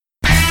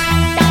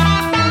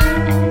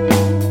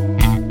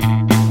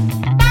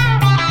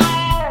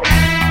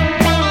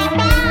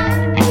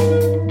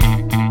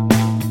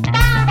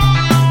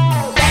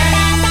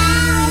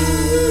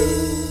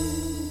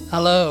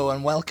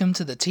welcome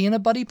to the Tea and a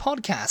Buddy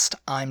podcast.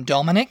 I'm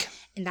Dominic.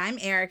 And I'm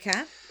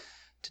Erica.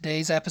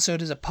 Today's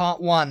episode is a part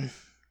 1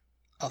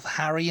 of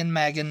Harry and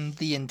Meghan,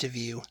 the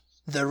interview,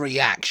 the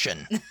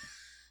reaction.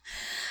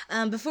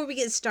 Before we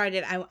get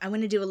started, I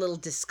want to do a little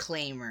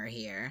disclaimer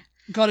here.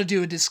 Got to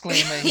do a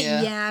disclaimer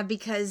here. Yeah,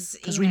 because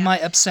we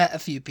might upset a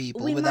few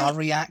people with our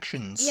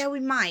reactions. Yeah, we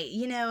might.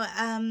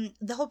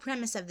 The whole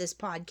premise of this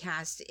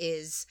podcast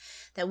is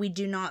that we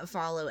do not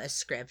follow a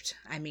script.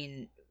 I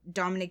mean,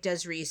 Dominic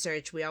does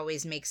research. We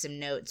always make some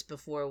notes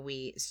before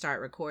we start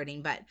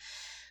recording. But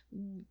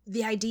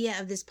the idea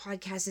of this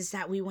podcast is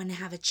that we want to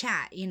have a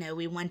chat.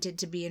 We want it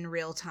to be in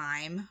real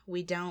time.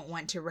 We don't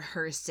want to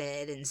rehearse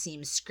it and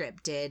seem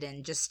scripted,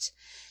 and just,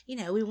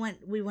 we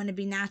want to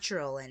be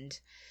natural, and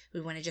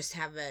we want to just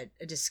have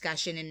a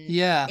discussion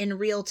in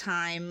real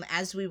time,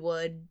 as we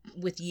would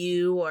with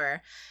you,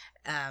 or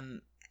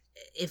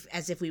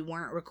if we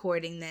weren't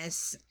recording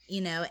this,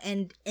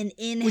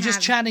 we're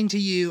just chatting to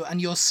you and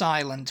you're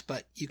silent,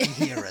 but you can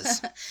hear us.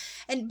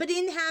 But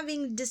in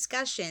having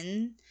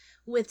discussion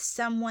with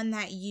someone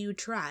that you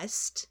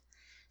trust,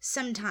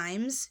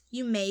 sometimes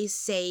you may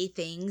say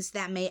things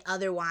that may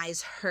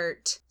otherwise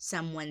hurt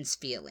someone's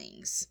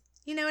feelings.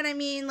 You know what I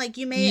mean? Like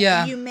you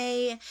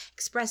may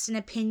express an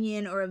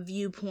opinion or a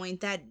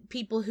viewpoint that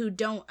people who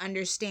don't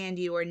understand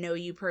you or know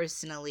you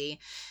personally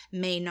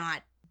may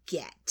not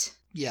get.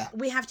 Yeah.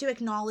 We have to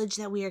acknowledge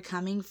that we are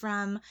coming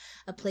from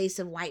a place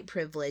of white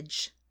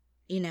privilege.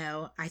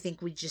 I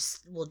think we'll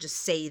just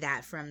say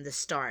that from the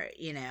start,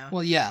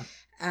 Well, yeah.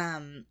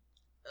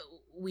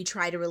 We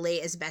try to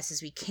relate as best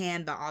as we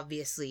can, but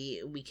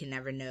obviously we can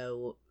never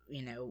know,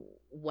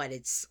 what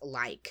it's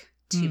like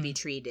to be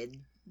treated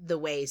the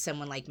way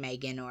someone like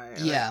Meghan or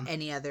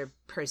any other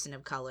person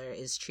of color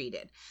is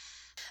treated.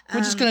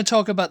 We're just going to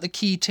talk about the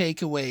key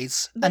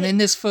takeaways. And in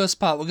this first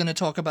part, we're going to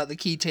talk about the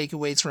key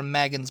takeaways from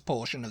Meghan's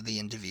portion of the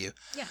interview.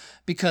 Yeah.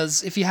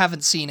 Because if you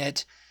haven't seen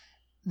it,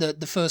 the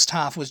first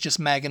half was just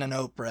Meghan and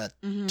Oprah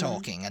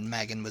talking, and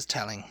Meghan was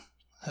telling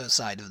her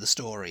side of the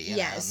story.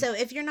 Yeah, so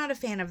if you're not a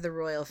fan of the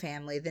royal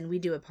family, then we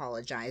do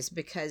apologize,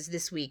 because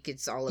this week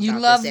it's all about you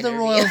love this the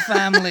royal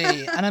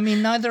family. And I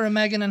mean, neither are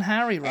Meghan and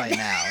Harry right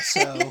now,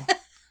 so...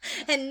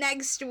 And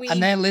next week...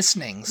 And they're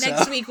listening, so...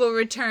 Next week we'll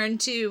return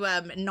to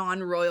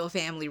non-royal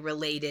family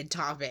related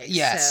topics.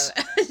 Yes.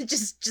 So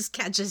just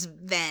catch us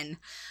then.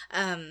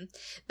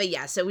 But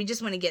yeah, so we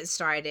just want to get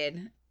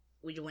started.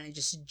 We want to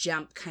just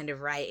jump kind of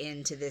right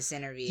into this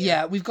interview.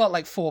 Yeah, we've got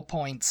like 4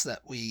 points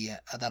that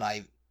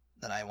I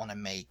want to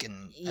make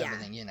and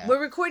everything,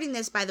 We're recording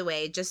this, by the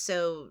way, just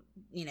so,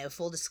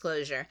 full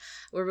disclosure.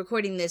 We're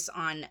recording this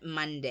on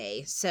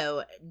Monday.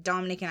 So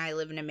Dominic and I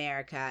live in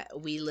America.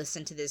 We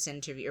listened to this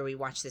interview, or we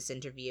watched this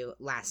interview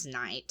last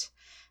night.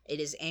 It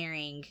is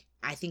airing,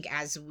 I think,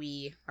 as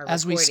we are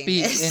recording we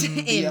speak this in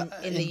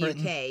the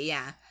Britain. UK,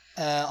 yeah.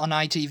 On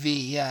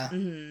ITV, yeah.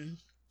 Mm-hmm.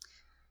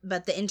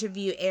 But the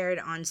interview aired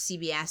on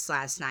CBS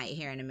last night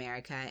here in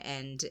America,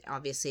 and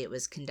obviously it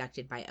was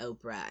conducted by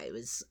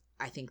Oprah.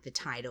 I think the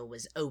title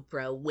was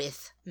Oprah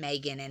with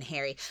Meghan and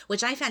Harry,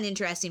 which I found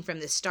interesting from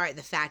the start,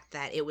 the fact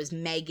that it was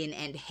Meghan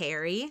and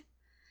Harry,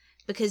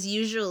 because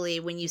usually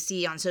when you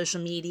see on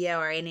social media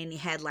or in any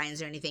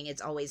headlines or anything,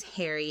 it's always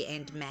Harry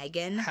and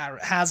Meghan.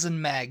 Has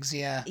and Megs,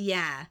 yeah.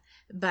 Yeah,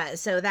 but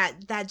so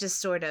that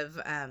just sort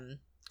of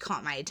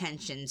caught my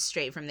attention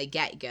straight from the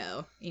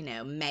get-go,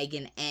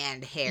 Meghan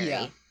and Harry.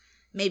 Yeah.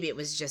 Maybe it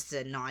was just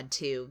a nod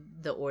to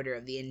the order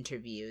of the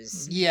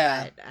interviews.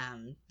 Yeah. But,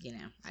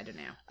 I don't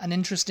know. And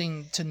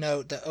interesting to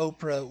note that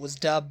Oprah was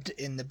dubbed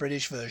in the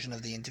British version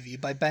of the interview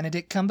by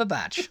Benedict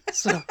Cumberbatch.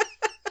 So.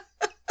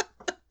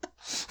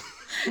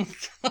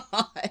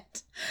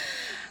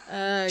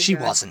 God. She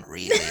wasn't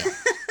really.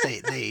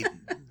 They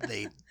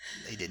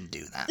didn't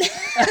do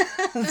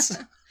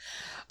that.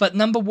 But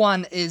number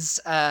 1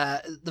 is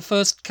the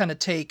first kind of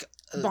take.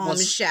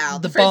 Bombshell.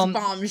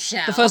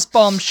 The first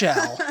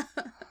bombshell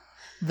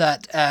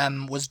that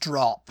was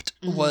dropped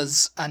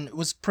was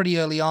pretty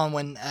early on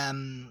when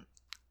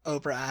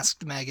Oprah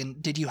asked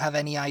Meghan, did you have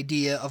any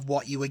idea of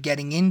what you were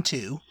getting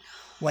into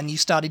when you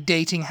started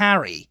dating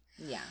Harry?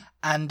 Yeah.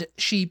 And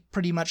she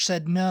pretty much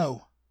said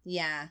no.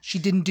 Yeah. She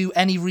didn't do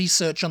any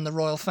research on the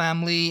royal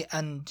family,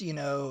 and,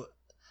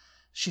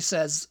 she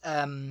says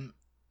the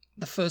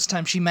first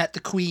time she met the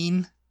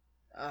Queen,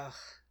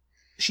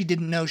 she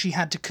didn't know she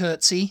had to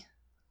curtsy.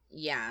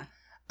 Yeah.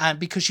 And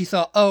because she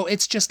thought,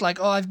 it's just like,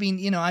 I've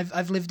been,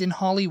 I've lived in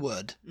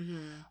Hollywood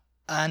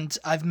and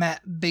I've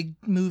met big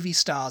movie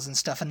stars and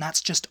stuff. And that's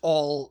just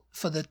all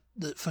for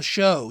for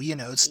show,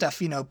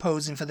 stuff,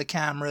 posing for the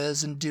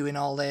cameras and doing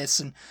all this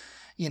and,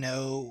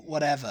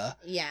 whatever.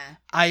 Yeah.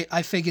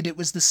 I figured it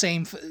was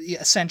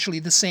essentially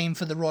the same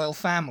for the royal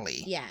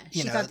family. Yeah.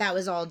 She thought that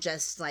was all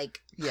just like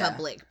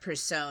public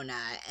persona.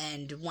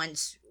 And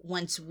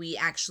once we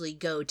actually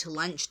go to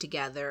lunch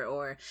together,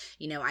 or,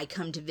 I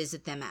come to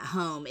visit them at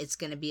home, it's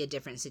going to be a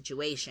different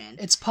situation.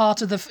 It's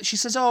part of she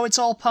says, it's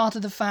all part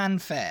of the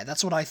fanfare.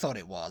 That's what I thought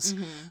it was.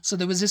 Mm-hmm. So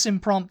there was this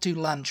impromptu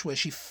lunch where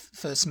she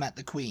first met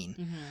the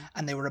Queen,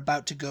 and they were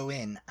about to go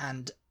in,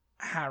 and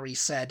Harry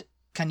said,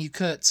 can you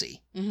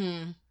curtsy?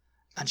 Mm-hmm.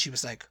 And she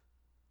was like,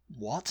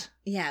 what?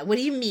 Yeah, what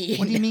do you mean?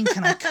 What do you mean,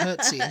 can I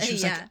curtsy? And she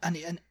was Yeah.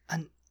 like,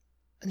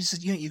 and he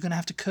said, you're going to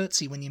have to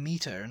curtsy when you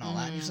meet her and all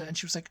that. And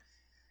she was like,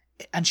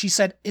 and she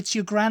said, it's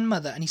your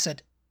grandmother. And he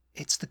said,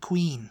 it's the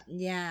Queen.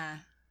 Yeah.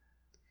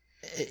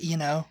 You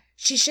know?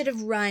 She should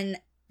have run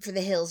for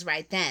the hills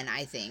right then,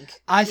 I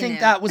think. I think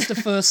that was the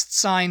first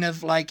sign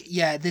of, like,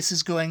 yeah, this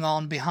is going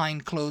on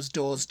behind closed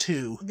doors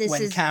too.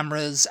 When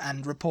cameras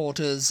and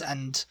reporters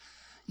and,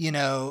 you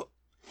know,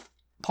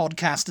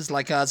 podcasters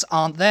like us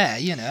aren't there,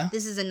 you know?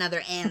 This is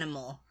another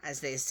animal,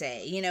 as they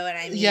say. You know what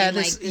I mean? Yeah,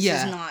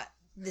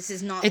 This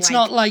is not it's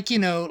not like, you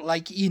know,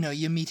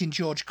 you're meeting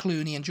George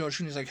Clooney and George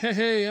Clooney's like,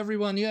 hey,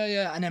 everyone,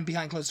 yeah. And then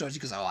behind closed doors he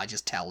goes, oh, I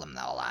just tell them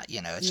all that,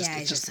 you know. It's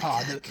just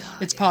part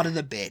of part of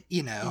the bit,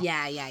 you know.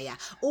 Yeah.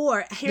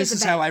 Or this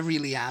is how I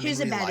really am. Here's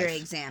in a real better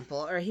life.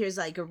 example, or here's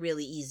like a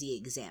really easy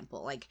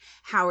example. Like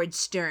Howard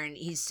Stern,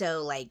 he's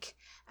so like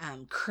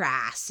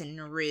crass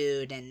and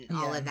rude and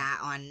all of that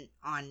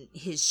on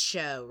his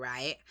show,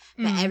 right?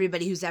 But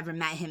everybody who's ever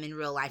met him in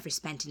real life or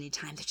spent any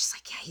time, they're just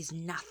like, yeah, he's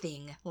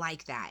nothing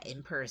like that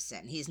in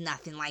person. He's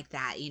nothing like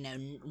that, you know,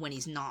 when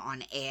he's not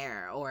on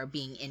air or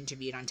being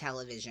interviewed on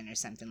television or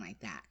something like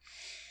that.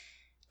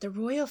 The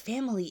royal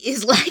family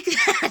is like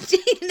that.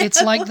 You know?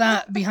 It's like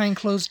that behind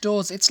closed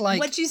doors. It's like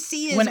what you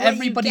see is when what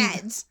everybody, you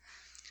get.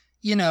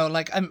 You know,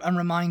 like I'm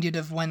reminded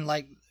of when,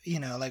 like, you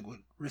know, like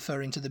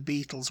referring to the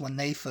Beatles when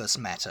they first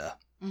met her.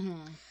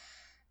 Mm-hmm.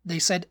 They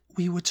said,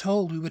 we were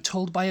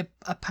told by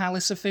a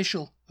palace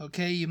official,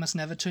 okay, you must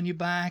never turn your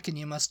back and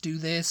you must do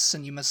this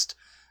and you must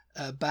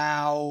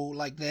bow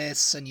like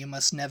this and you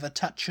must never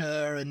touch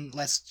her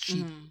unless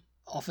she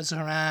offers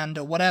her hand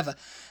or whatever.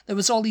 There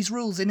was all these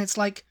rules, and it's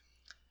like,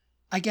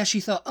 I guess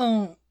she thought,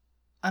 oh,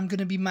 I'm going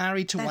to be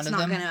married to one of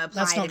them.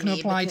 That's not going to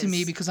apply to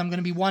me because I'm going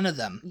to be one of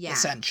them,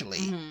 essentially.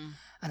 Mm-hmm.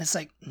 And it's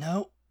like,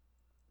 no,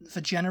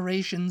 for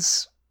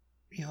generations,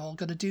 you all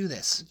got to do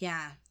this.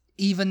 Yeah.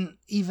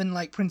 Even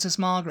like Princess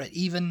Margaret,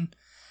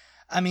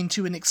 I mean,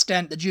 to an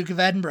extent, the Duke of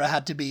Edinburgh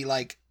had to be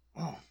like,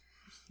 oh,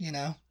 you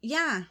know.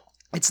 Yeah.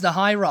 It's the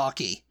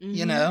hierarchy,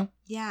 you know?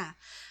 Yeah.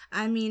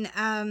 I mean,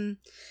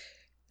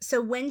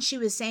 so when she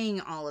was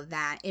saying all of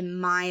that, in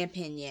my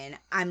opinion,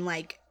 I'm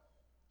like,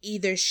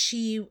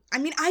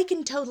 I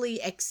can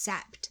totally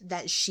accept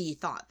that she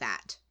thought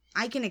that.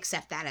 I can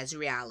accept that as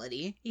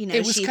reality. You know,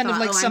 it was she kind thought,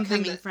 of like something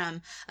I'm coming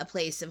from a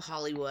place of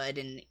Hollywood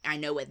and I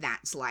know what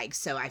that's like,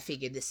 so I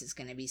figured this is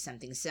going to be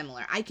something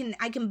similar. I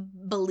can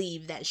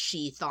believe that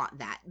she thought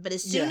that. But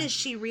as soon as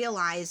she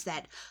realized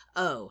that,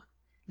 oh,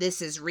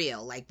 this is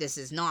real, like this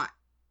is not,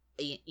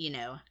 you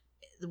know,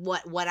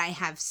 what I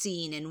have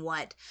seen and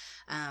what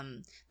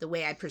the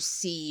way I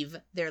perceive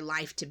their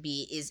life to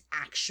be is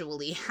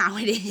actually how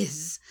it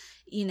is,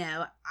 you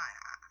know,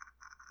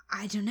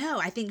 I don't know.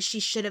 I think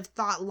she should have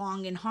thought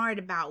long and hard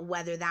about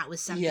whether that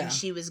was something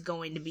she was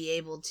going to be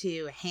able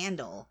to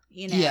handle,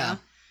 you know? Yeah.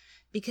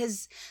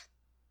 Because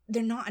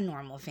they're not a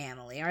normal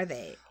family, are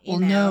they? You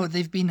know? No,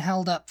 they've been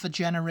held up for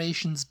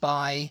generations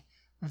by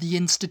the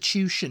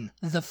institution,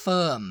 the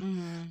firm.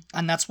 Mm-hmm.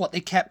 And that's what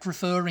they kept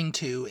referring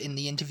to in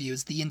the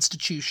interviews, the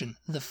institution,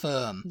 the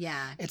firm.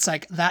 Yeah. It's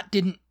like, that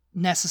didn't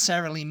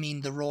necessarily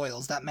mean the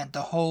royals. That meant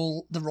the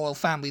royal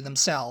family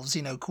themselves,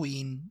 you know,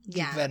 Queen,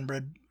 Duke of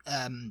Edinburgh,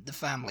 the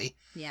family.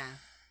 Yeah.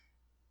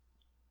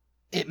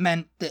 It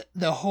meant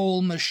the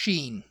whole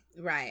machine.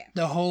 Right.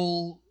 The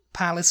whole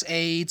palace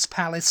aides,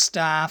 palace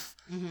staff,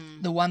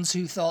 the ones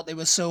who thought they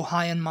were so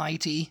high and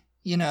mighty,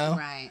 you know.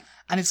 Right.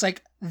 And it's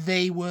like,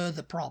 they were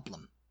the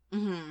problem.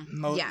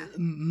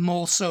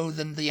 More so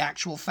than the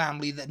actual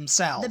family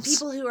themselves. The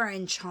people who are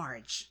in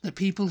charge.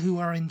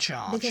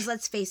 Because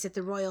let's face it,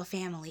 the royal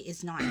family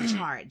is not in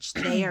charge.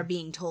 They are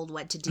being told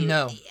what to do.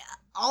 No.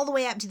 All the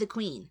way up to the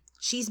Queen.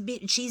 She's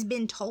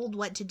been told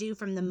what to do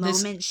from the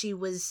moment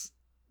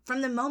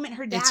from the moment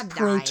her dad died.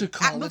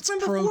 Protocol. It's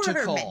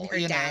protocol.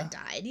 Her dad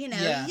died, you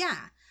know? Yeah.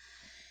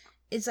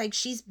 It's like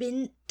she's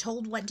been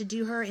told what to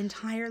do her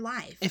entire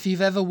life. If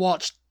you've ever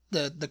watched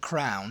The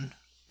Crown,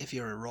 if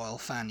you're a royal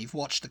fan, you've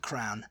watched The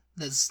Crown.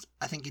 There's,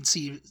 I think in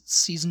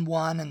season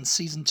 1 and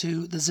season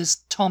 2, there's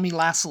this Tommy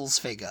Lascelles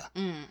figure.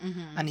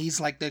 And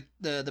he's like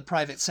the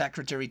private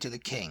secretary to the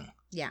king.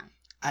 Yeah.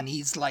 And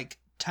he's like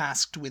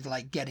tasked with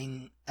like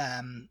getting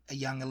a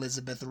young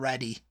Elizabeth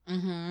ready.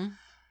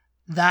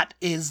 That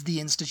is the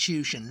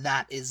institution.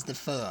 That is the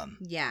firm.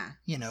 Yeah.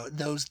 You know,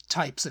 those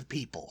types of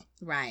people.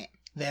 Right.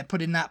 They're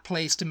put in that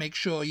place to make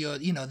sure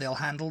they'll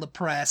handle the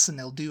press and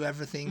they'll do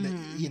everything that,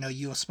 you know,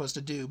 you're supposed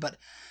to do.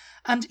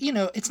 And, you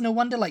know, it's no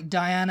wonder like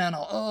Diana and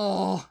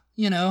all,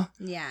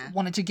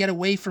 wanted to get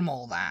away from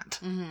all that.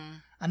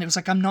 And it was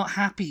like, I'm not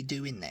happy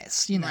doing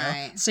this, you know.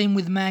 Right. Same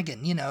with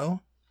Meghan, you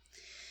know.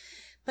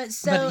 But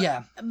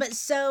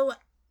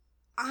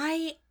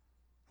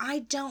I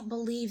don't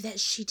believe that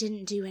she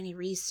didn't do any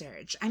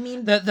research. I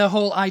mean, the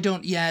whole I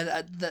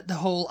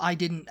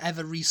didn't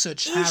ever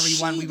research Harry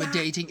when we were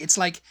dating. It's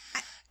like,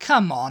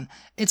 come on.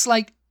 It's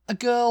like a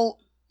girl,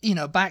 you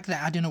know, back then,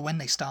 I don't know when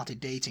they started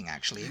dating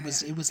actually.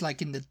 It was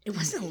like in the... It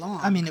wasn't long.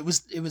 I mean, it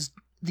was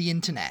the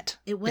internet.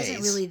 It wasn't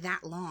days. really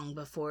that long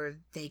before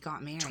they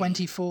got married.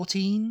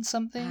 2014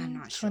 something? I'm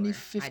not sure.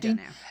 2015? I don't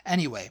know.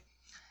 Anyway,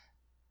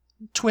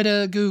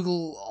 Twitter,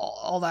 Google,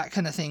 all that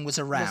kind of thing was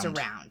around.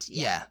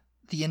 Yeah.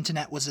 The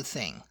internet was a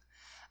thing.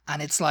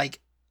 And it's like,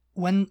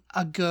 when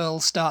a girl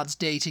starts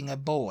dating a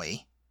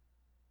boy...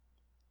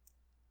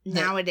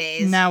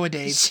 Nowadays,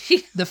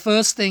 the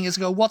first thing is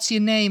go, what's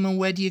your name and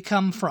where do you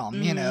come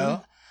from, you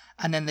know?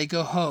 And then they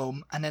go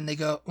home and then they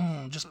go,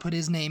 just put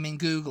his name in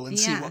Google and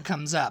see what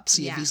comes up.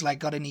 See if he's like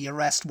got any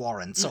arrest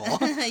warrants or,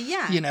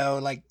 you know,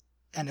 like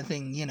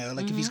anything, you know,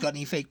 like if he's got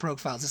any fake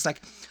profiles. It's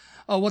like,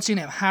 oh, what's your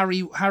name?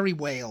 Harry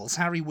Wales,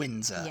 Harry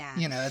Windsor. Yeah.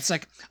 You know, it's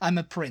like, I'm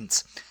a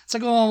prince. It's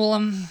like, oh,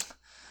 well,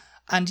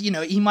 and, you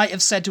know, he might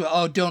have said to her,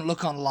 oh, don't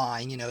look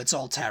online, you know, it's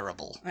all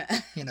terrible.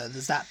 You know,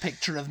 there's that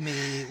picture of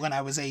me when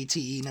I was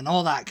 18 and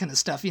all that kind of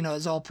stuff, you know,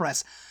 it's all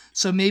press.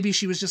 So maybe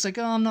she was just like,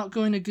 oh, I'm not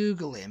going to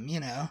Google him, you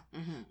know.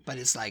 But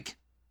it's like,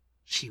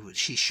 she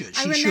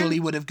surely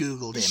would have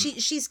Googled him.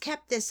 She's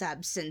kept this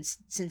up since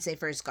they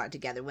first got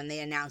together, when they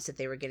announced that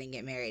they were going to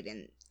get married.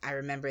 And I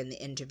remember in the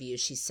interview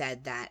she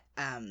said that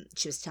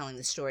she was telling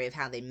the story of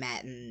how they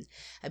met, and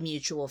a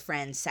mutual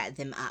friend set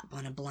them up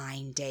on a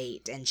blind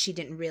date, and she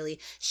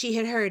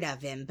had heard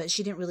of him, but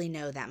she didn't really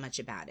know that much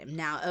about him.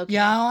 Now, okay.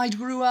 Yeah, I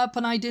grew up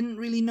and I didn't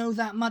really know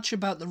that much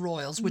about the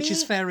royals, which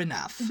is fair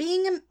enough.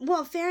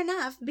 Fair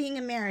enough, being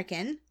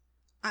American.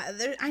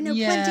 I know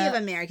plenty of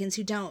Americans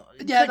who don't.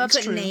 Yeah,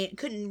 that's true.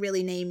 Couldn't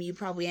really name you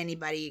probably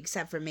anybody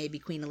except for maybe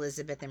Queen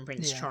Elizabeth and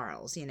Prince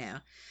Charles, you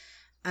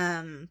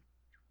know.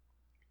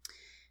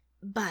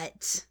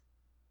 But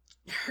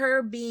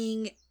her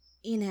being,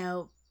 you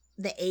know,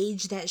 the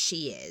age that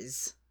she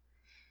is,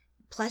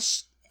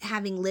 plus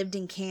having lived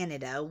in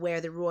Canada, where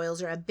the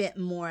royals are a bit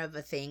more of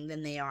a thing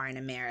than they are in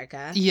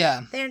America.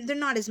 Yeah. They're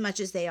not as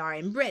much as they are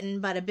in Britain,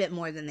 but a bit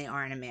more than they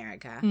are in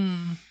America.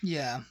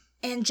 Yeah.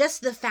 And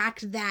just the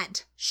fact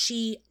that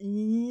she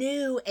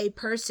knew a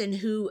person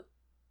who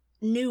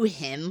knew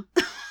him,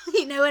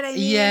 you know what I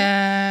mean?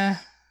 Yeah.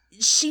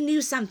 She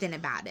knew something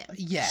about him.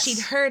 Yes. She'd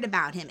heard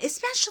about him,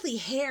 especially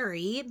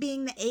Harry,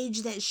 being the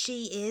age that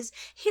she is.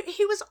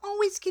 He was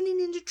always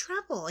getting into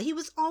trouble. He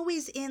was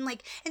always in,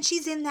 like, and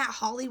she's in that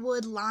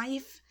Hollywood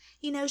life.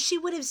 You know, she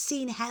would have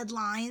seen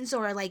headlines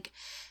or, like,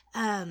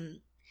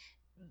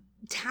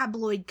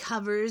 tabloid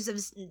covers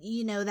of,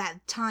 you know,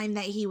 that time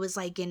that he was,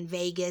 like, in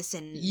Vegas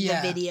and the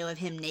video of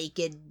him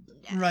naked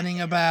running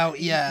about,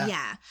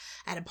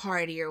 at a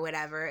party or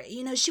whatever.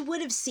 You know, she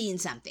would have seen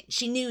something.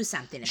 She knew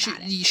something about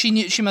it.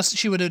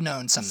 She would have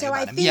known something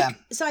about him.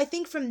 So I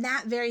think from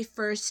that very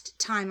first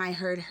time I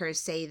heard her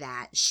say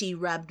that, she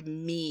rubbed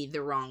me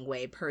the wrong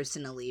way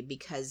personally,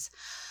 because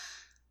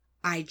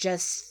I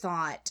just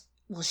thought,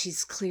 well,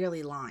 she's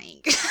clearly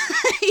lying.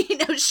 You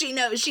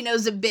know, she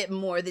knows a bit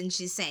more than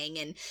she's saying,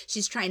 and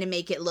she's trying to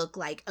make it look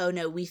like, oh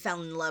no, we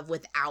fell in love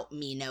without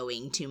me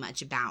knowing too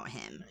much about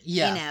him.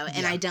 Yeah. You know,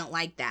 and I don't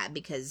like that,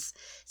 because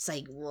it's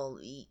like, well,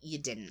 you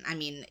didn't. I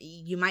mean,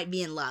 you might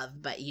be in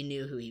love, but you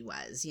knew who he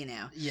was, you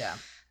know? Yeah.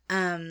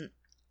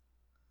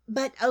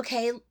 But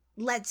okay,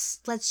 let's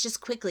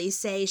just quickly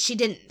say she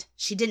didn't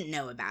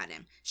know about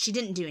him. She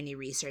didn't do any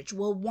research.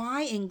 Well,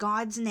 why in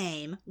God's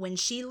name, when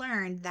she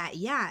learned that,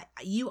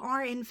 you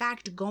are in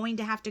fact going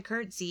to have to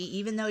curtsy,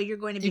 even though you're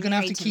going to be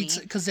married to me,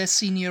 because they're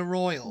senior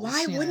royals.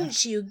 Why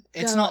wouldn't you go,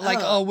 it's not like,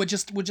 we're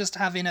just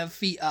having her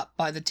feet up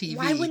by the TV.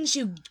 Why wouldn't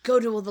you go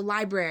to the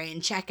library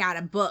and check out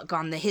a book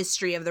on the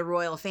history of the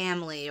royal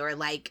family, or,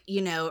 like,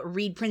 you know,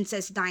 read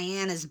Princess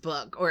Diana's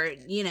book, or,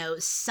 you know,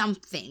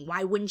 something?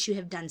 Why wouldn't you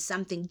have done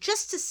something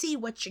just to see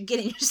what you're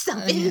getting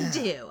yourself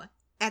into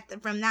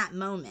from that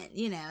moment,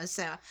 you know?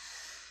 So,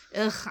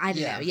 I don't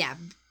know. Yeah.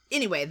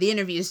 Anyway, the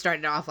interview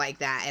started off like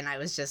that, and I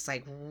was just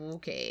like,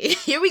 okay,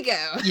 here we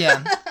go.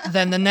 Yeah.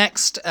 Then the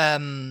next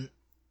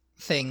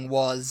thing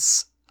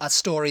was a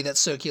story that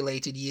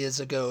circulated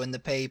years ago in the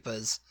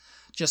papers,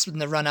 just in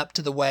the run-up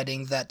to the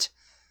wedding, that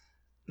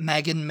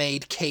Meghan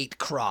made Kate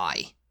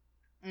cry.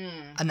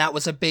 And that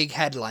was a big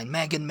headline.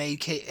 Meghan made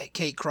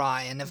Kate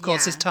cry. And, of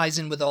course, this ties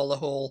in with all the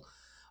whole,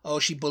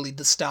 she bullied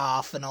the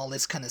staff and all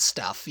this kind of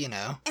stuff, you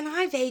know. And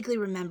I vaguely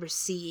remember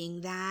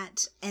seeing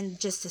that and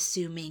just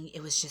assuming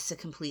it was just a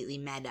completely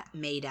made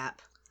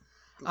up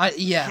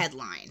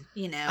headline,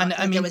 you know. And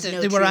I mean, there was no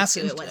truth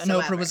to it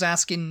whatsoever. Oprah was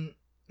asking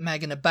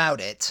Meghan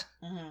about it,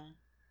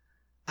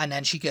 and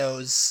then she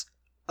goes,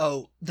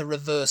 "Oh, the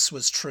reverse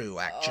was true,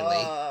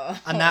 actually,"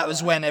 and that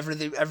was when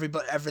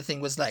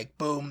everything was like,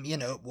 boom, you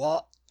know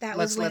what? That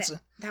was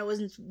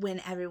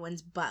when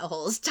everyone's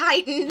buttholes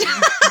tightened.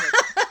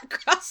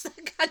 Across the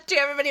country,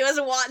 everybody was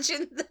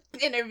watching the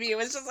interview.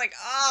 It's just like,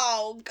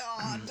 oh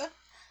God.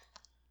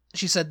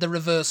 She said the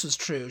reverse was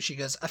true. She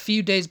goes, a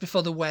few days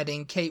before the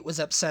wedding, Kate was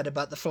upset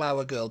about the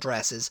flower girl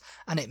dresses,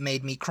 and it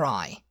made me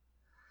cry.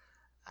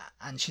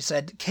 And she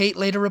said, Kate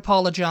later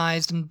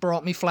apologized and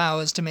brought me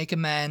flowers to make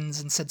amends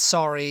and said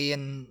sorry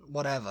and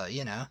whatever,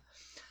 you know.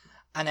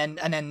 And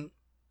then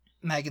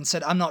Meghan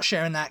said, I'm not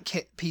sharing that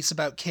piece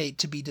about Kate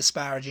to be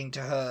disparaging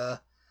to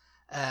her.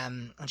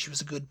 and she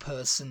was a good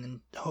person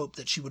and hoped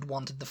that she would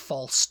wanted the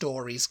false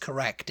stories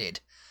corrected.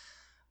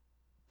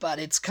 But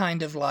it's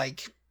kind of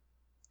like,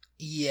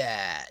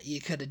 yeah,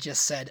 you could have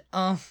just said,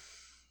 oh,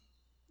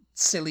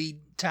 silly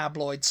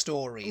tabloid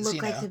stories,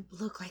 look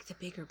like the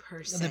bigger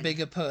person. The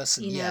bigger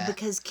person, you yeah. know,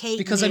 because Kate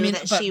because knew I mean,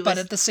 that but, she was, but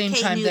at the same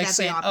Kate time, knew they're that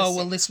saying, the oh, well,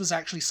 opposite. this was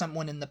actually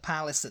someone in the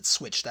palace that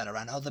switched that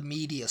around. Oh, the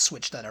media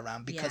switched that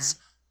around because,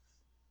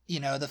 you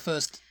know, the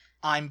first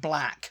I'm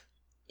black.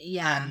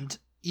 Yeah. And,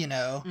 you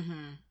know,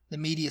 the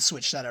media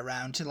switched that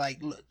around to, like,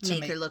 to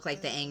make her look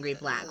like the angry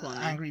black woman.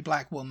 Angry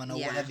black woman or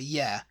whatever,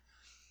 yeah.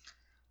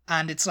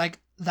 And it's like,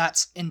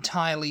 that's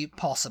entirely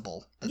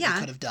possible that they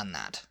could have done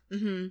that.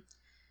 Mm-hmm.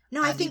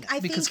 No, I think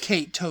because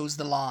Kate toes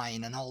the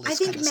line and all this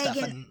kind of stuff.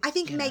 I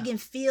think Megan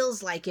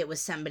feels like it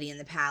was somebody in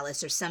the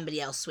palace or somebody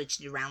else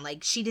switched it around.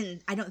 Like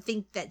I don't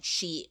think that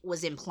she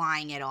was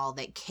implying at all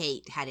that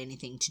Kate had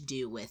anything to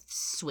do with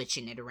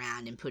switching it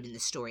around and putting the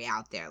story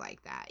out there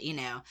like that, you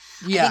know?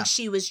 Yeah. I think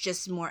she was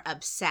just more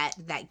upset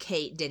that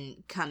Kate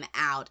didn't come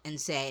out and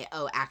say,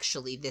 oh,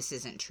 actually, this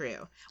isn't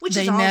true. Which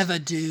they never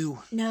do.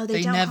 No,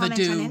 they don't never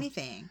comment on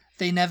anything.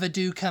 They never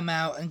do come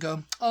out and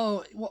go,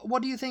 oh,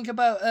 what do you think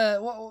about,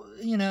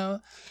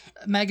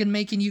 Megan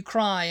making you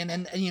cry?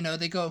 And you know,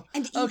 they go,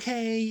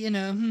 okay, you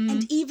know.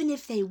 And even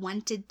if they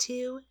wanted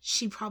to,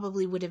 she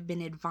probably would have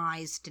been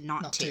advised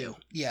not to.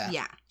 Yeah.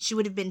 Yeah. She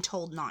would have been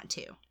told not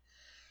to.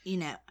 You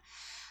know,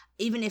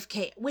 even if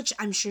Kate, which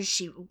I'm sure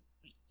she,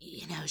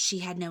 you know, she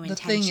had no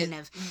intention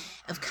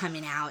of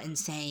coming out and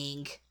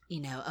saying,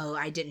 you know, oh,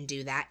 I didn't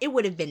do that. It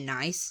would have been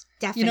nice.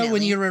 Definitely. You know,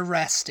 when you're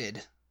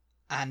arrested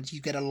and you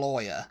get a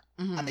lawyer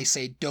and they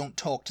say, don't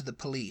talk to the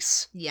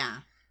police. Yeah.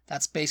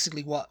 That's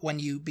basically when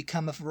you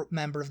become a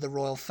member of the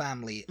royal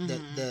family,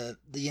 the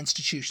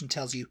institution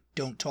tells you,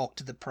 don't talk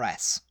to the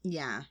press.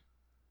 Yeah.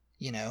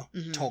 You know,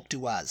 talk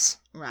to us.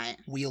 Right.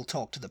 We'll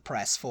talk to the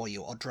press for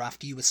you or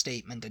draft you a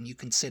statement and you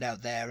can sit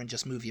out there and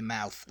just move your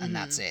mouth and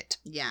that's it.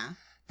 Yeah.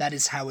 That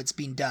is how it's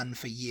been done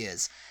for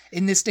years.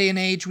 In this day and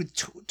age with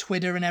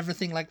Twitter and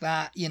everything like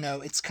that, you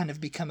know, it's kind of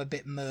become a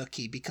bit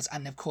murky because,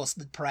 and of course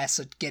the press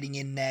are getting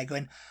in there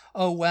going,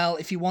 oh, well,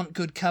 if you want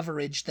good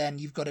coverage, then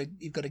you've got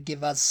to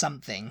give us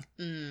something.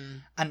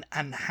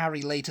 And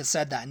Harry later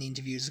said that in the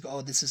interviews,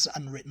 oh, this is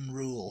unwritten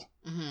rule.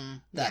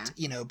 That,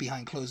 you know,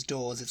 behind closed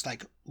doors, it's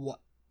like what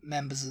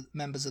members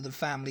of the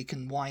family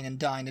can wine and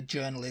dine a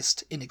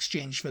journalist in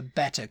exchange for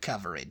better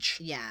coverage.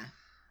 Yeah.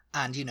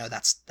 And, you know,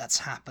 that's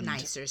happened.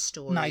 Nicer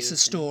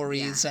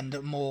stories. And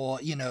a more,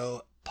 you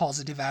know,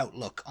 positive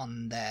outlook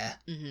on their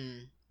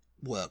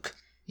work,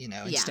 you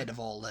know, instead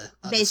of all the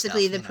other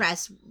basically stuff, the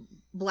press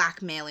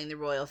blackmailing the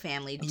royal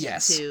family to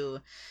get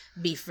to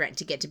be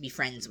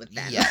friends with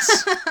them.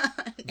 Yes.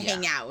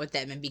 Hang out with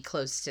them and be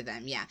close to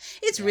them. Yeah.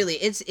 It's really,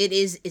 it's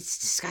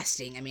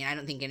disgusting. I mean, I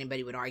don't think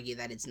anybody would argue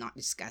that it's not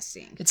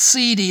disgusting. It's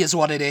seedy is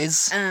what it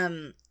is.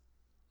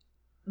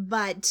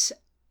 But...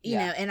 You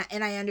know,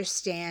 and I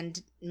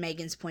understand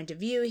Megan's point of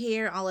view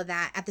here, all of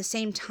that. At the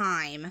same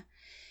time,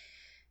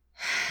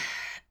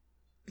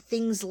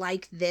 things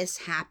like this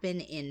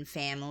happen in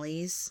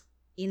families.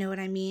 You know what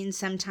I mean?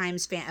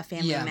 Sometimes a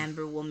family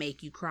member will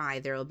make you cry.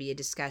 There will be a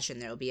discussion.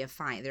 There will be a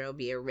fight. There will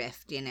be a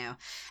rift, you know.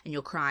 And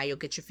you'll cry. You'll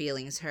get your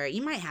feelings hurt.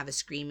 You might have a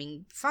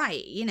screaming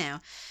fight, you know.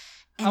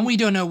 And we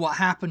don't know what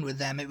happened with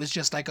them. It was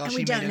just like, oh,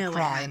 she made her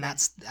cry.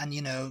 And,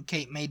 you know,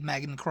 Kate made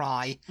Meghan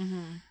cry.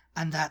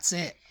 And that's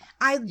it.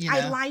 I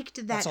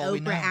liked that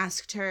Oprah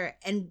asked her,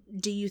 and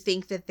do you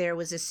think that there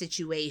was a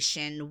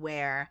situation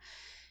where,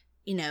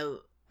 you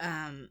know,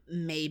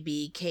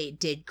 maybe Kate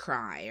did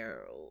cry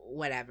or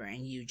whatever,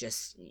 and you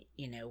just,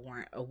 you know,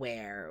 weren't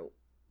aware?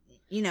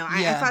 You know,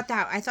 I thought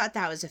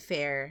that was a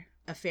fair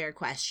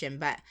question,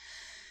 but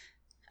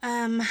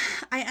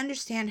I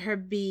understand her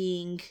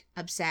being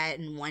upset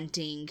and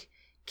wanting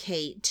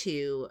Kate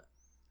to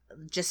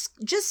just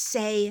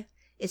say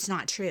it's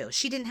not true.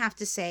 She didn't have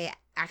to say,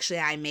 actually,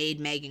 I made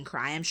Meghan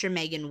cry. I'm sure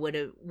Meghan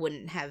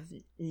wouldn't have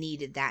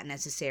needed that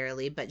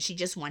necessarily, but she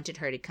just wanted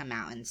her to come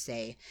out and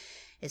say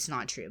it's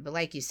not true. But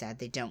like you said,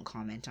 they don't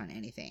comment on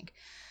anything.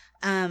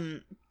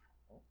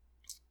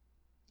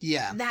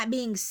 Yeah. That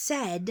being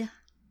said,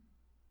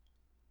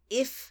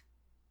 if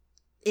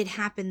it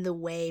happened the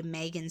way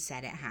Meghan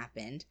said it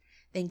happened,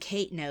 then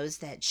Kate knows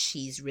that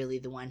she's really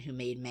the one who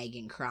made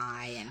Meghan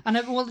cry.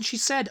 And she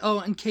said,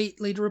 and Kate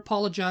later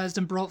apologized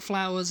and brought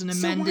flowers and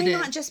amended it. So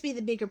why not just be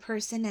the bigger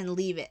person and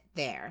leave it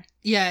there?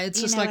 Yeah, it's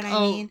just like,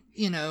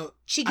 you know.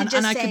 She could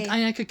just say...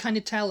 I could kind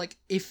of tell, like,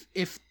 if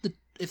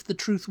the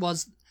truth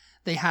was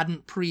they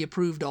hadn't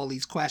pre-approved all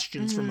these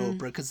questions from Oprah,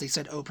 because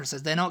Oprah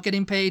says, they're not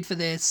getting paid for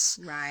this.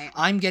 Right.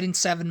 I'm getting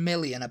 7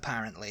 million,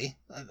 apparently.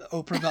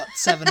 Oprah got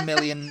 7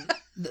 million...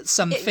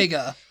 some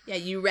figure. Yeah,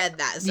 you read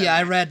that somewhere. Yeah,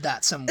 I read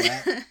that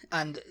somewhere.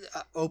 And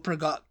Oprah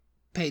got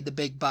paid the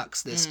big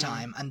bucks this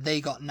time, and they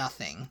got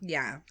nothing.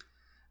 Yeah.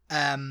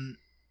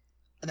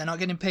 They're not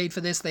getting paid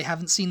for this. They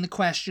haven't seen the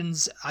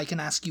questions. I can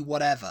ask you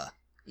whatever.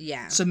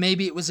 Yeah. So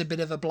maybe it was a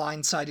bit of a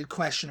blindsided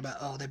question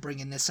about, they're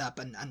bringing this up,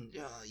 and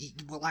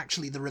well,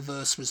 actually the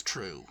reverse was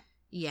true.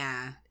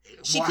 Yeah.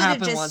 What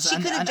happened was... She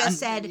could have just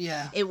said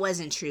yeah. it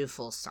wasn't true,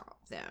 full stop,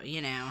 though,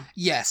 you know?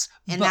 Yes.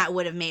 And that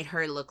would have made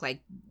her look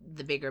like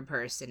the bigger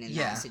person in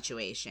that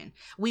situation.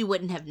 We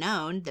wouldn't have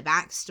known the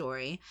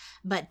backstory,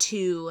 but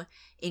to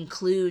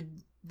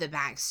include the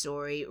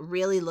backstory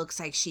really looks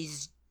like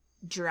she's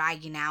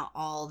dragging out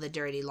all the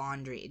dirty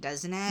laundry,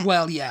 doesn't it?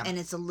 Well, yeah. And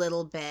it's a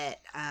little bit,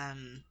 I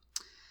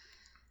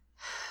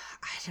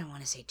don't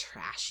want to say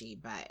trashy,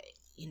 but...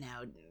 you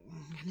know,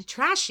 kind of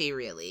trashy,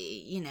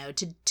 really, you know,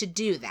 to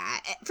do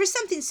that for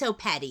something so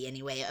petty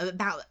anyway,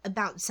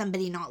 about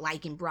somebody not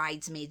liking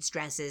bridesmaids'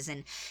 dresses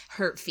and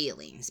hurt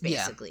feelings,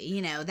 basically.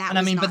 You know, that. And was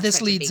I mean, not but this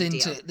such leads a big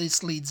into deal.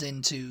 This leads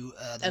into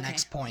the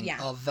next point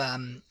of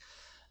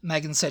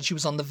Meghan said she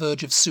was on the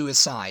verge of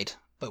suicide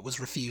but was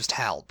refused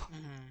help.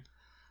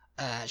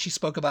 Mm-hmm. She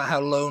spoke about how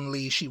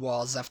lonely she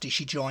was after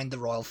she joined the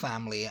royal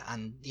family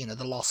and, you know,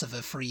 the loss of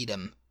her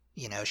freedom.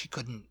 You know, she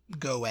couldn't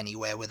go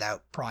anywhere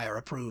without prior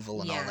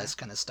approval and all this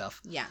kind of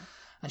stuff. Yeah.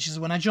 And she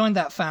says, when I joined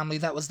that family,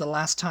 that was the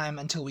last time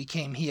until we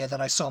came here that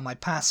I saw my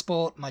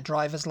passport, my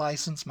driver's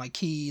license, my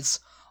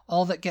keys,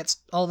 all that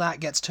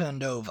gets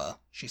turned over,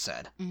 she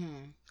said.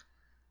 Mm-hmm.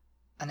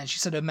 And then she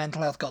said her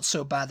mental health got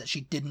so bad that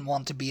she didn't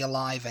want to be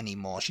alive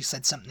anymore. She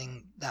said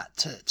something that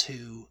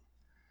to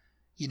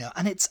you know,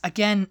 and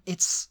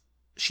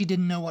she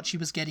didn't know what she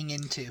was getting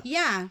into.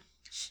 Yeah.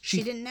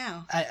 She didn't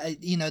know.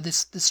 You know,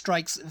 this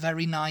strikes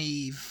very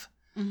naive.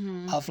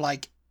 Mm-hmm. Of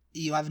like,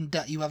 you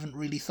haven't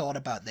really thought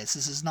about this.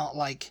 This is not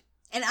like.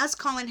 And us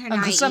calling her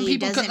naive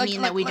doesn't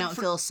mean that we don't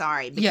feel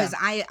sorry, because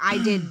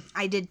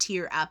I did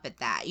tear up at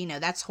that. You know,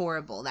 that's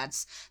horrible. That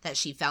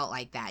she felt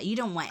like that. You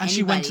don't want. And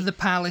she went to the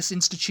Palace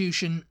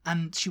Institution,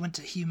 and she went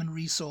to Human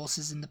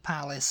Resources in the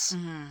Palace,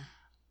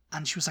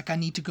 and she was like, I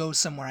need to go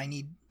somewhere. I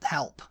need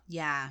help.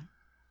 Yeah.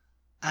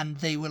 And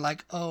they were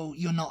like, "Oh,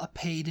 you're not a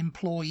paid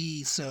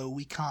employee, so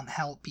we can't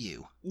help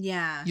you."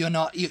 Yeah, you're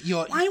not.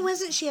 You're. Why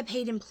wasn't she a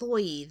paid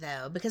employee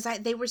though? Because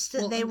they were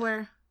still.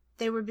 Well,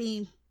 they were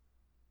being.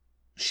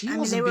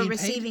 They were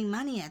receiving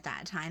money at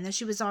that time. Though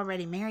she was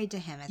already married to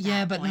him at that point.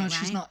 Yeah, but no, right?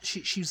 she's not.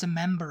 She was a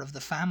member of the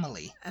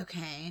family.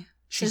 Okay,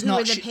 she's so who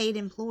were the paid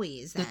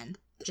employees then?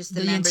 Just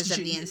the members of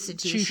the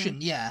institution.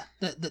 Yeah,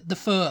 the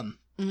firm,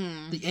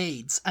 the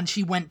aides, and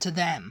she went to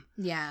them.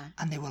 Yeah,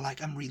 and they were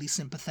like, "I'm really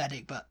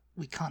sympathetic, but."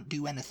 We can't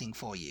do anything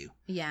for you.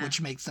 Yeah. Which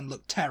makes them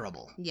look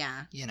terrible.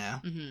 Yeah. You know?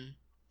 Mm-hmm.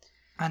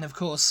 And of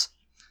course,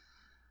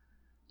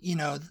 you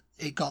know,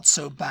 it got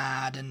so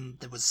bad and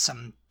there was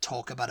some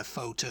talk about a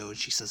photo. And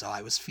she says,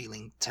 I was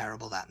feeling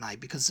terrible that night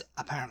because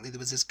apparently there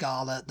was this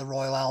gala at the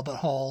Royal Albert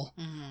Hall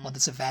or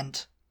this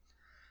event.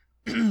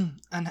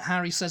 And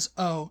Harry says,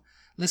 oh,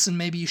 listen,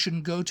 maybe you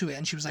shouldn't go to it.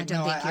 And she was like,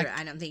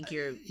 I don't think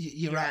you're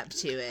up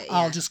to it. Yeah.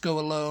 I'll just go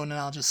alone and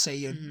I'll just say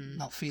you're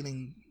not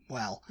feeling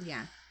well.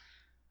 Yeah.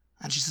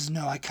 And she says,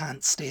 no, I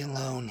can't stay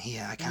alone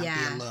here. I can't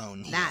be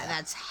alone here.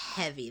 That's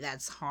heavy.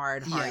 That's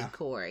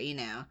hardcore, you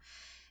know.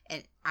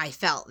 And I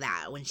felt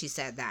that when she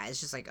said that. It's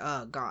just like,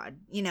 oh, God.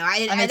 You know,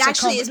 it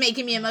actually is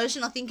making me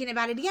emotional thinking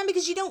about it again,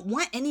 because you don't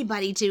want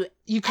anybody to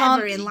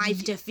ever in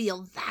life to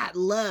feel that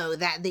low,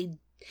 that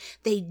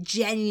they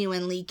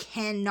genuinely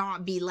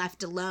cannot be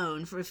left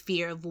alone for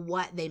fear of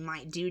what they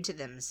might do to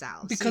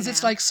themselves. Because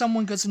it's like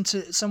someone goes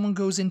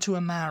into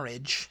a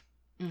marriage.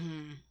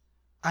 Mm-hmm.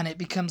 And it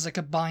becomes like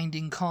a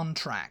binding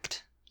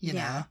contract, you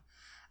know?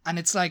 And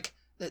it's like,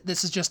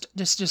 this is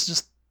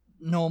just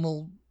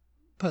normal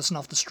person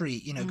off the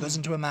street, you know, goes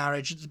into a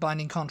marriage, it's a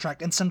binding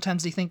contract. And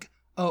sometimes they think,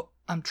 oh,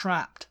 I'm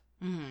trapped.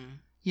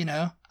 You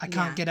know, I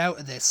can't get out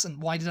of this.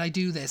 And why did I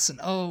do this?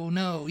 And oh,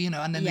 no, you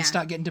know, and then they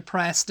start getting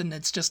depressed. And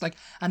it's just like,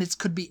 and it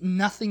could be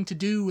nothing to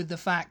do with the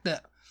fact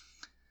that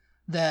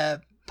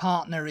their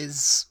partner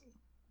is...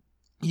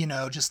 you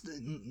know, just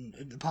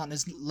the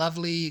partner's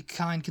lovely,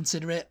 kind,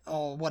 considerate,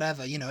 or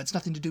whatever. You know, it's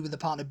nothing to do with the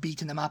partner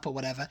beating them up or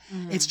whatever.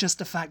 Mm-hmm. It's just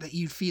the fact that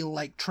you feel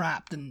like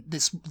trapped and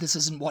this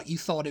isn't what you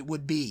thought it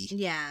would be.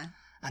 Yeah.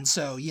 And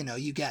so, you know,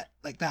 you get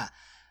like that.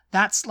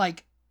 That's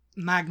like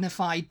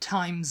magnified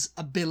times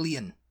a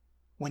billion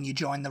when you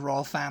join the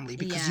royal family,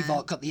 because you've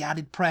all got the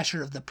added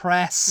pressure of the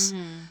press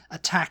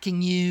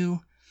attacking you.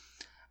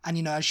 And,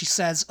 you know, as she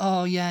says,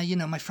 oh, yeah, you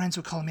know, my friends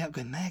were calling me up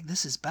going, Meg,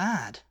 this is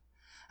bad.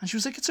 And she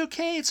was like, it's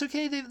okay,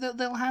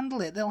 they'll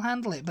handle it,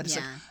 But it's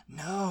like,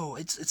 no,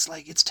 it's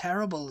like, it's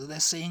terrible. They're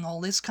saying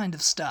all this kind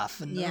of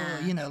stuff. And,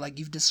 you know, like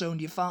you've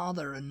disowned your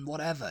father and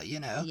whatever, you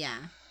know. Yeah.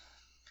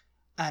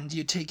 And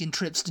you're taking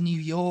trips to New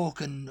York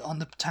and on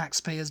the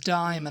taxpayer's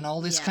dime and all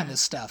this kind of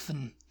stuff.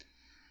 And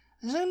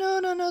it's like,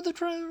 no, the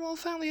royal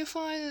family are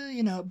fine,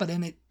 you know. But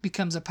then it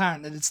becomes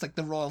apparent that it's like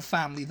the royal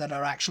family that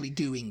are actually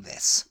doing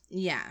this.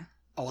 Yeah.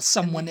 Or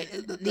someone,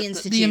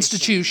 the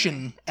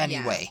institution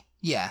anyway.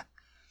 Yeah.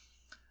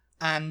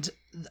 And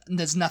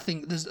there's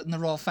nothing, the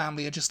royal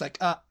family are just like,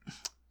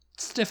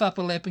 stiff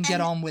upper lip and get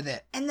on with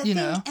it, and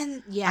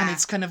and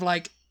it's kind of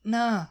like,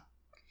 no,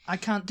 I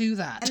can't do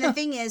that. And the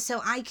thing is, so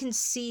I can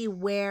see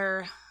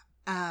where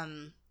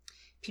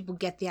people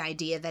get the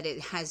idea that it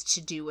has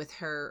to do with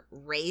her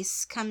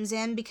race comes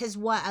in, because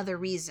what other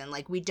reason?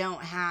 Like, we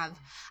don't have,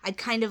 I'd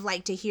kind of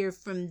like to hear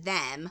from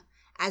them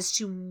as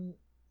to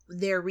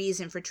their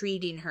reason for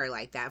treating her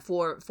like that,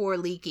 for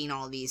leaking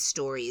all these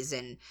stories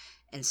and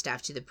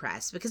stuff to the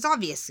press, because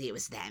obviously it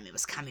was them, it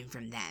was coming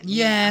from them.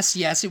 Yes,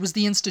 it was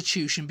the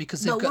institution,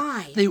 because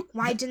they've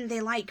why didn't they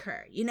like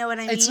her? You know what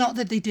I mean? It's not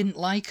that they didn't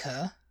like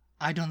her,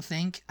 I don't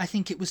think. I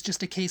think it was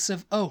just a case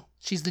of, oh,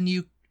 she's the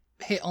new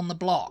hit on the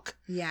block.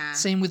 Yeah.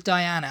 Same with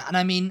Diana. And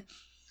I mean,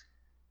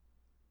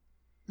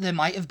 there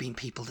might have been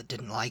people that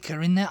didn't like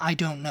her in there. I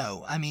don't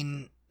know. I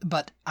mean,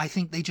 but I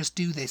think they just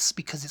do this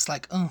because it's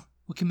like, oh,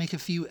 we can make a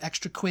few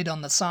extra quid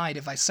on the side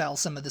if I sell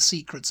some of the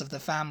secrets of the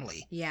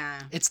family.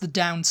 Yeah. It's the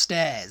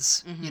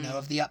downstairs,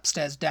 of the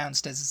upstairs,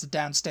 downstairs. It's the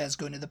downstairs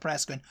going to the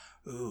press going,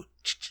 oh,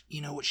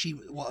 you know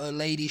what her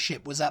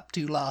ladyship was up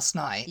to last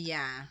night.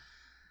 Yeah.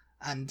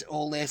 And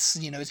all this,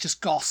 it's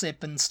just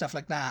gossip and stuff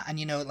like that. And,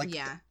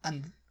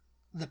 and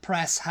the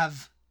press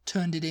have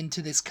turned it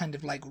into this kind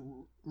of like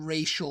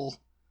racial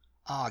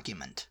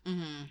argument.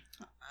 Mm-hmm.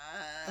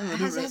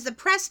 Has the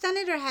press done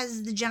it, or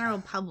has the general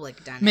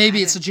public done it?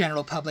 Maybe it's the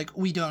general public.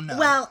 We don't know.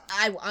 Well,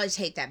 I'll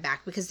take that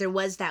back, because there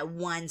was that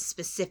one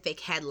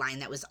specific headline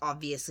that was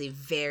obviously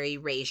very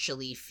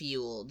racially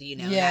fueled,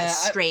 that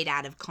straight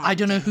out of content. I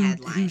don't know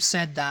who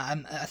said that.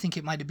 I think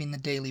it might have been the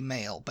Daily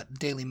Mail, but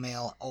Daily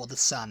Mail or the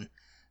Sun,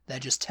 they're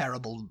just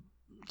terrible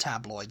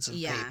tabloids of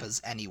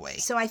papers anyway.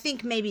 So I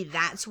think maybe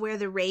that's where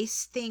the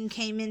race thing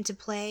came into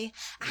play.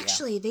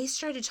 Actually, they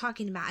started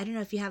talking about, I don't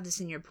know if you have this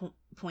in your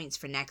points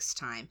for next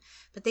time,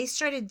 but they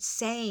started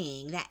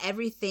saying that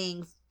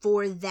everything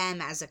for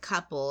them as a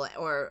couple,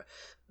 or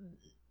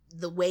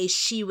the way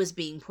she was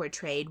being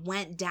portrayed,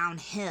 went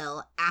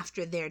downhill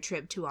after their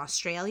trip to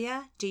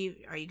Australia.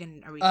 Are we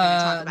going to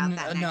talk about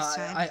that next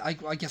time?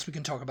 I guess we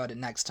can talk about it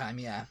next time,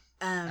 yeah.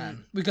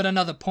 We've got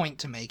another point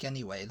to make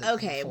anyway.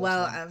 Okay,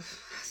 well,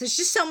 there's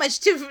just so much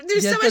to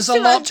there's a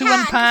lot to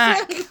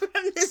unpack from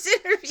this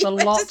interview. There's a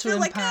lot to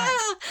unpack.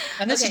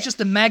 And this is just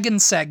the Meghan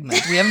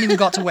segment. We haven't even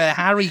got to where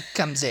Harry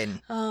comes in.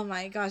 Oh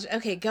my gosh.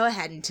 Okay, go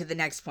ahead into the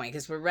next point,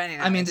 because we're running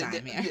out of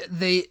time here.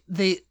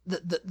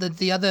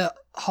 The other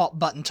hot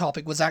button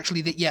topic was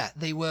actually that,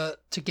 they were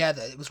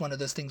together. It was one of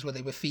those things where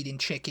they were feeding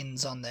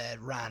chickens on their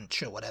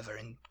ranch or whatever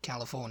in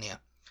California.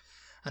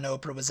 And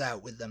Oprah was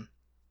out with them.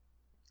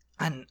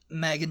 And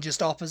Meghan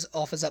just offers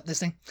up this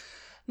thing.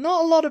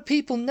 Not a lot of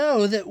people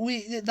know that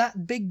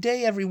that big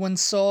day everyone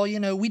saw,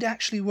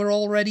 we'd were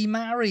already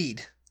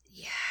married.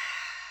 Yeah.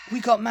 We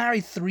got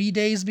married 3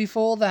 days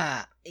before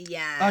that.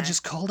 Yeah. I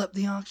just called up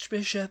the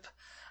Archbishop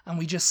and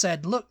we just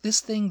said, look,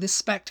 this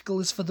spectacle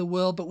is for the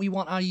world, but we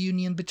want our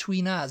union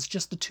between us,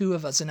 just the two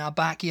of us in our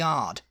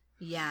backyard.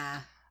 Yeah.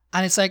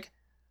 And it's like,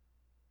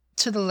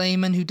 to the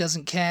layman who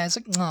doesn't care, it's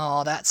like,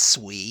 oh, that's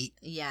sweet.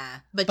 Yeah,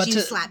 but you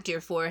slapped your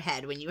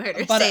forehead when you heard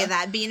her say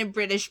that, being a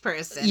British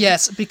person.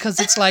 Yes, because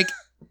it's like,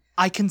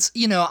 I can,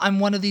 I'm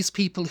one of these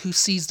people who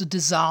sees the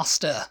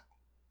disaster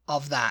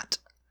of that.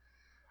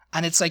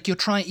 And it's like, you're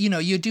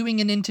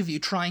doing an interview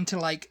trying to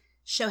like...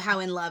 show how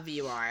in love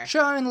you are.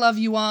 Show how in love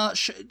you are,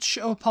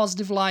 show a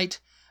positive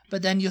light,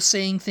 but then you're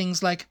saying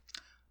things like,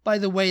 by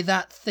the way,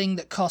 that thing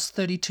that cost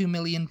 £32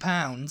 million...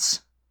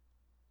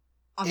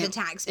 the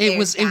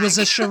taxpayers' it was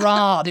a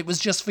charade. It was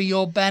just for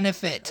your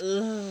benefit.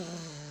 Ugh.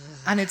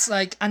 And it's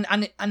like, and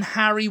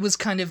Harry was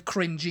kind of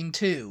cringing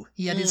too.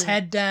 He had his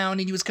head down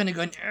and he was kind of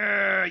going,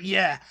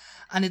 yeah.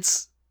 And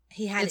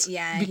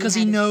because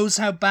he knows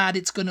how bad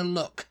it's going to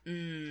look.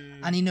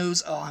 And he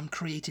knows, I'm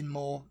creating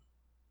more,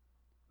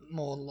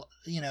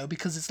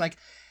 because it's like,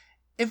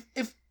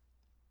 if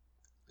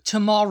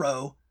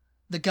tomorrow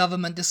the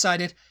government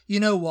decided, you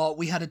know what,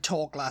 we had a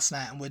talk last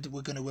night and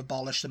we're going to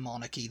abolish the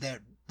monarchy.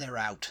 They're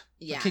out.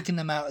 Yeah. We're kicking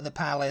them out of the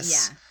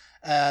palace.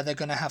 Yeah. They're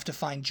going to have to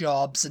find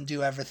jobs and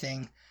do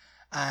everything.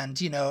 And,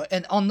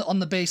 and on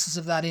the basis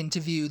of that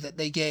interview that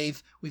they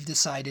gave, we've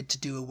decided to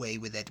do away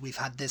with it. We've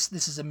had this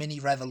is a mini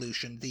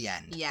revolution, the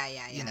end. Yeah.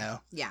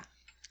 Yeah.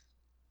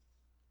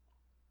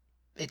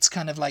 It's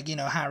kind of like,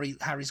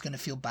 Harry's going to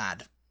feel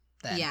bad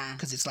then. Yeah.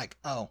 Because it's like,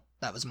 oh,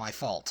 that was my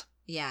fault.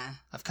 Yeah.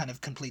 I've kind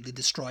of completely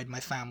destroyed my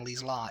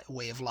family's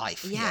way of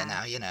life here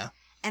now,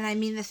 And I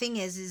mean, the thing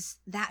is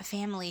that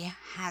family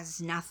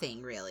has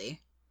nothing, really.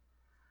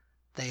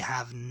 They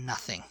have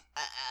nothing.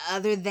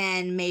 Other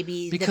than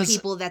maybe the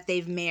people that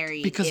they've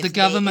married. Because the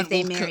government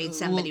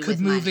could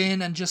move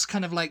in and just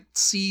kind of like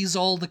seize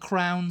all the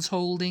Crown's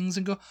holdings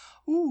and go,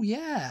 ooh,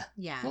 yeah,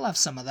 we'll have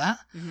some of that.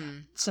 Mm-hmm.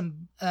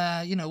 Some,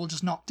 we'll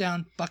just knock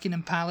down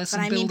Buckingham Palace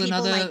and build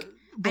another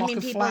block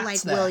of people flats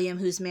like there. William,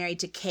 who's married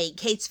to Kate.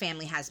 Kate's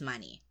family has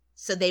money,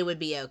 so they would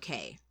be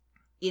okay.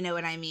 You know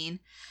what I mean?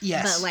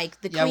 Yes. But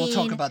like the Queen, we'll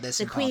talk about this.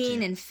 The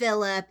Queen and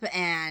Philip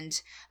and,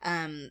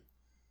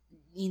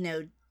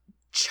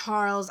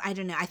 Charles. I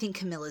don't know. I think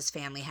Camilla's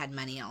family had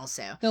money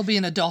also. They'll be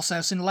in a doss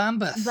house in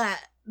Lambeth.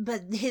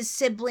 But his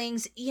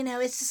siblings,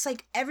 it's just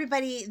like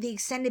everybody, the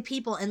extended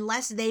people,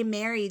 unless they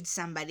married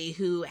somebody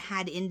who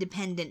had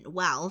independent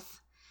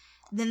wealth,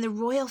 then the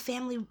royal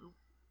family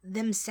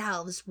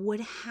themselves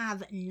would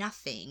have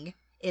nothing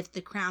if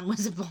the crown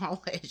was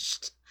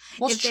abolished.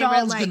 What's If they were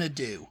Charles like- gonna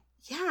do?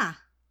 Yeah.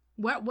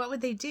 What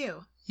would they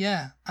do?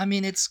 Yeah, I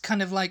mean, it's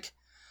kind of like,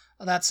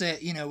 oh, that's it,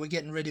 we're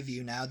getting rid of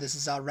you now. This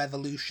is our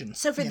revolution.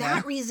 So for you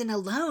that know? reason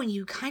alone,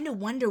 you kind of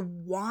wonder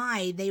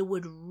why they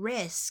would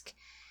risk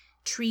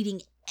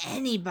treating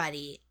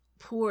anybody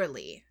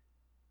poorly.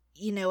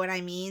 You know what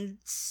I mean?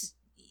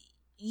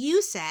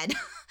 You said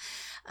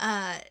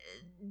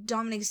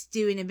Dominic's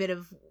doing a bit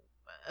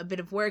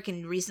of work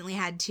and recently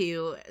had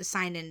to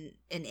sign an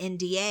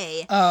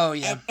NDA. Oh,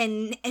 yeah.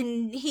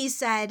 And he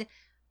said,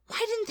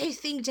 why didn't they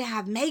think to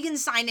have Meghan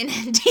sign an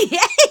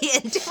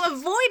NDA and to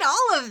avoid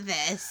all of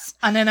this?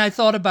 And then I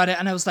thought about it,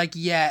 and I was like,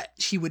 yeah,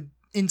 she would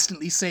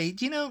instantly say,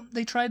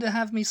 they tried to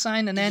have me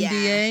sign an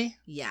NDA?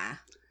 Yeah.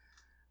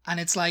 And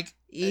it's like,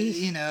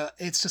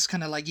 it's just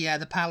kind of like, yeah,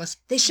 the palace...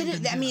 They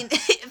shouldn't, I mean,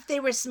 if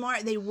they were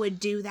smart, they would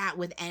do that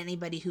with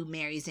anybody who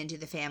marries into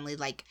the family,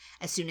 like,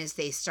 as soon as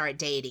they start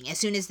dating. As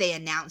soon as they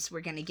announce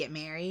we're going to get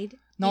married.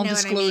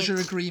 Non-disclosure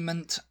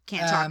agreement.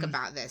 Can't talk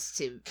about this,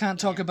 too. Can't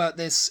talk about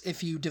this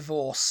if you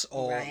divorce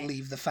or Right.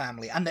 leave the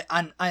family. And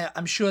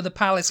I'm sure the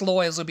palace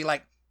lawyers will be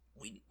like,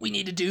 we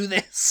need to do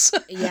this.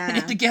 Yeah. We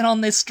need to get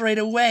on this straight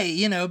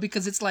away,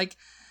 because it's like,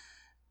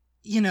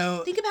 Think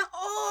about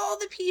all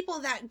the people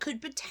that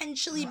could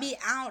potentially be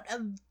out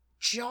of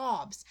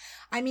jobs.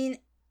 I mean,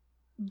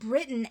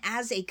 Britain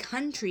as a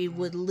country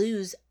would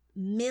lose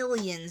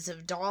millions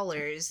of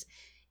dollars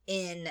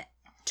in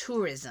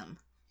tourism.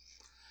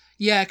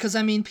 Yeah, because,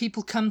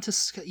 people come to...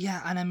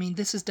 Yeah, and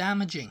this is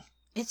damaging.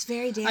 It's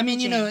very damaging. I mean,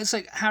 it's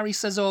like Harry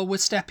says, oh, we're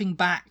stepping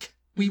back.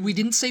 We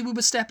didn't say we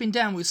were stepping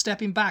down, we were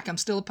stepping back. I'm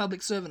still a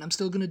public servant. I'm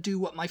still going to do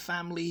what my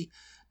family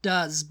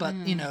does, but,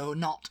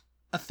 not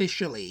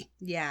officially.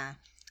 Yeah.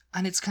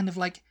 And it's kind of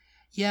like,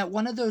 yeah,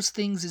 one of those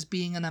things is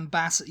being an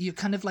ambassador. You're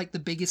kind of like the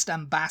biggest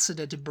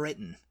ambassador to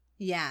Britain.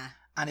 Yeah.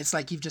 And it's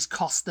like you've just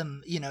cost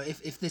them,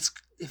 if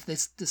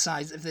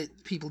the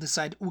people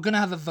decide we're going to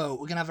have a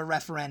vote, we're going to have a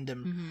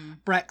referendum,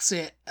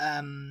 Brexit,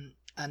 and,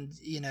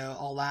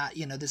 all that,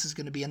 this is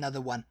going to be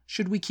another one.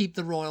 Should we keep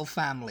the royal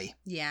family?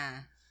 Yeah.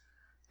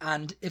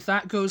 And if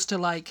that goes to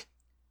like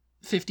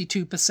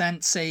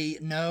 52% say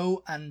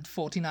no and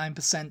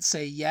 49%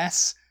 say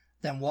yes,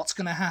 then what's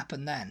going to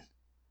happen then?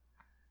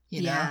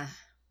 You know?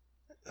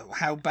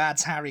 How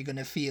bad's Harry going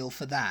to feel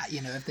for that?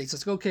 If they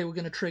just, okay, we're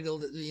going to trigger,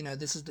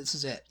 this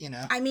is it,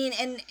 I mean,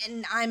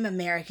 and I'm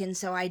American,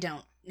 so I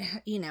don't,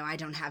 I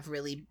don't have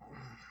really,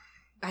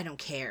 I don't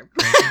care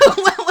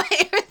one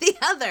way or the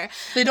other.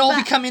 They'd all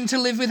be coming to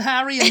live with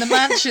Harry in the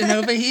mansion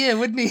over here,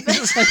 wouldn't he?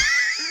 It's like,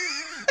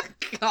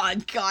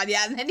 God,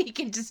 yeah, and then he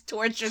can just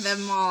torture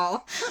them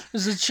all.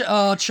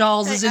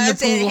 Charles is in the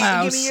pool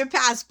house. Give me your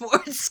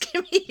passports,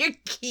 give me your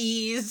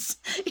keys.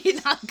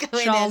 You're not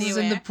going Charles anywhere. is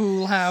in the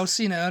pool house,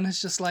 and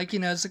it's just like,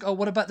 it's like, oh,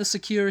 what about the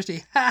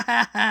security? Ha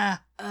ha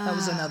ha. That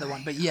was another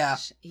one, but yeah.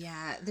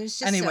 Yeah, there's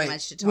just Anyway, so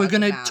much to talk about. we're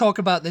going to talk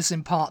about this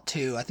in part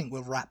 2. I think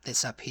we'll wrap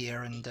this up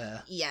here and...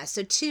 Yeah,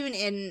 so tune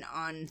in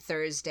on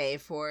Thursday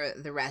for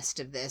the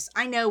rest of this.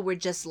 I know we're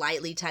just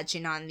lightly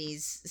touching on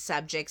these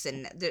subjects,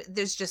 and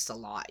there's just a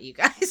lot, you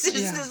guys.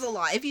 There's a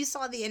lot. If you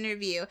saw the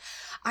interview,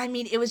 I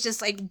mean, it was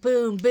just like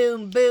boom,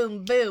 boom,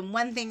 boom, boom,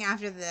 one thing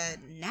after the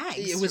next.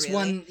 It was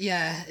really.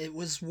 it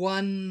was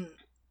one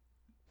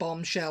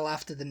bombshell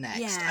after the next.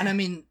 Yeah. And I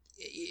mean...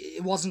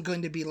 It wasn't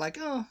going to be like,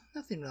 oh,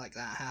 nothing like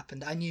that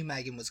happened. I knew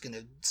Meghan was going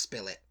to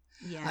spill it.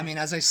 Yeah. I mean,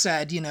 as I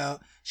said,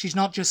 she's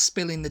not just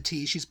spilling the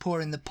tea, she's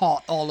pouring the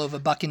pot all over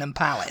Buckingham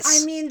Palace.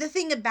 I mean, the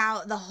thing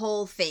about the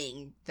whole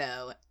thing,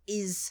 though,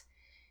 is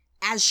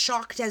as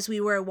shocked as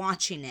we were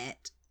watching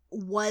it,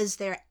 was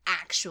there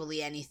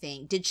actually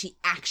anything? Did she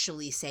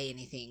actually say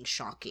anything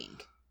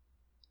shocking?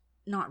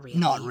 Not really.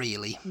 Not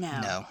really.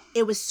 No.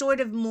 It was sort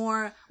of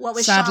more what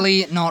was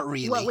sadly not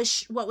really.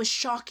 What was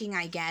shocking,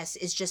 I guess,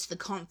 is just the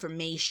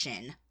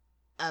confirmation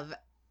of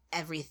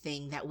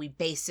everything that we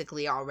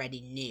basically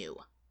already knew.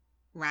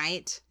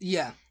 Right?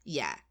 Yeah.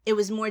 Yeah. It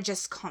was more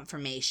just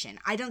confirmation.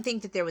 I don't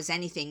think that there was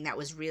anything that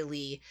was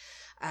really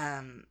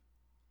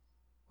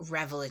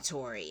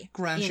revelatory.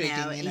 Ground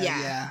shaking,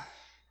 yeah.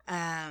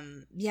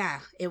 Yeah,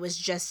 it was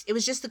just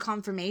the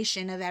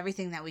confirmation of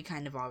everything that we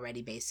kind of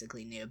already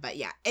basically knew. But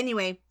yeah,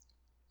 anyway,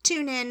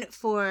 tune in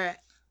for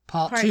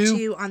part 2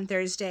 2 on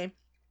Thursday.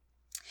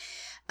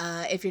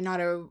 If you're not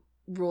a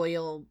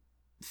royal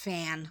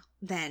fan,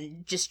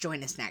 then just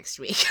join us next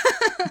week.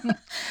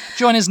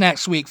 Join us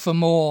next week for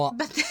more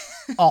But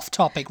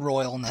off-topic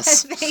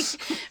royalness.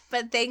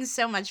 But thanks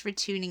so much for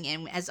tuning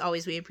in. As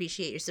always, we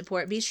appreciate your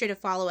support. Be sure to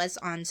follow us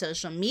on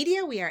social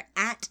media. We are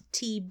at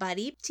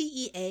TButty,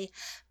 TEABUTTY.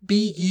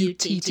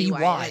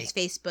 That's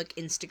Facebook,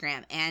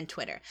 Instagram, and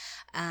Twitter.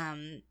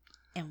 And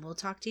we'll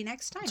talk to you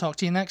next time. Talk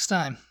to you next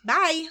time.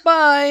 Bye.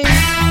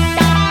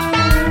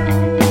 Bye.